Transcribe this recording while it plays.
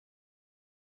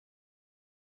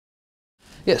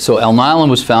Yeah, so Alnylam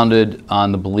was founded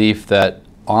on the belief that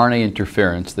RNA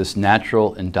interference, this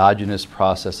natural endogenous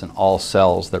process in all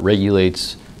cells that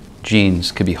regulates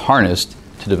genes, could be harnessed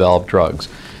to develop drugs.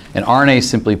 And RNA,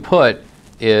 simply put,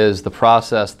 is the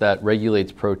process that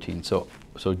regulates protein. So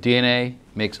DNA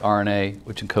makes RNA,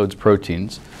 which encodes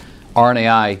proteins.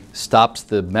 RNAi stops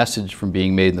the message from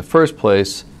being made in the first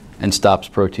place and stops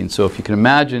protein. So if you can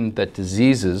imagine that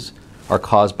diseases are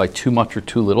caused by too much or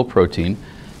too little protein,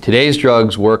 today's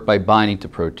drugs work by binding to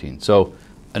protein. So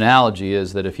analogy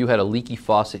is that if you had a leaky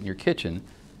faucet in your kitchen,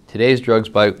 today's drugs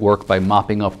work by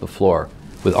mopping up the floor.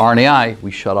 With RNAi, we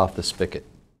shut off the spigot.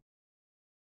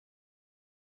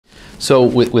 So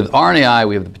with RNAi,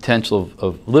 we have the potential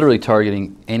of literally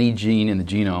targeting any gene in the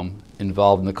genome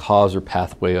involved in the cause or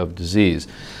pathway of disease.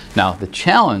 Now, the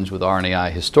challenge with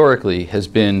RNAi historically has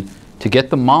been to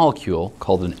get the molecule,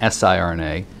 called an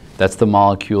siRNA, that's the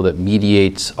molecule that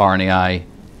mediates RNAi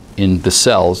in the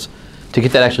cells, to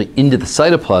get that actually into the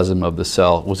cytoplasm of the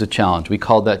cell was a challenge. We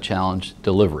called that challenge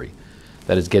delivery.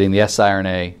 That is, getting the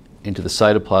siRNA into the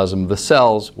cytoplasm of the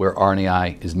cells where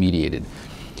RNAi is mediated.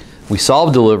 We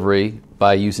solved delivery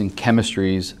by using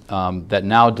chemistries that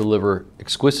now deliver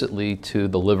exquisitely to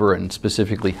the liver and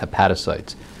specifically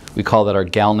hepatocytes. We call that our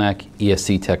GalNAc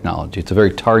ESC technology. It's a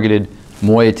very targeted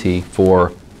moiety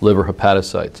for liver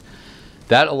hepatocytes.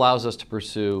 That allows us to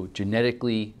pursue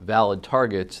genetically valid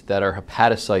targets that are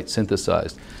hepatocyte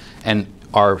synthesized. And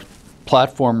our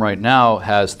platform right now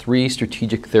has 3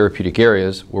 strategic therapeutic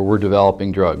areas where we're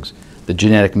developing drugs. The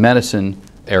genetic medicine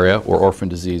area, or orphan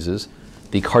diseases,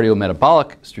 the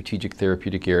cardiometabolic strategic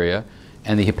therapeutic area,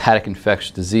 and the hepatic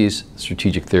infectious disease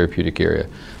strategic therapeutic area.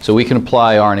 So we can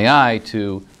apply RNAi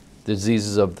to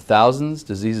diseases of the thousands,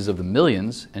 diseases of the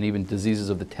millions, and even diseases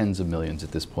of the tens of millions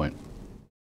at this point.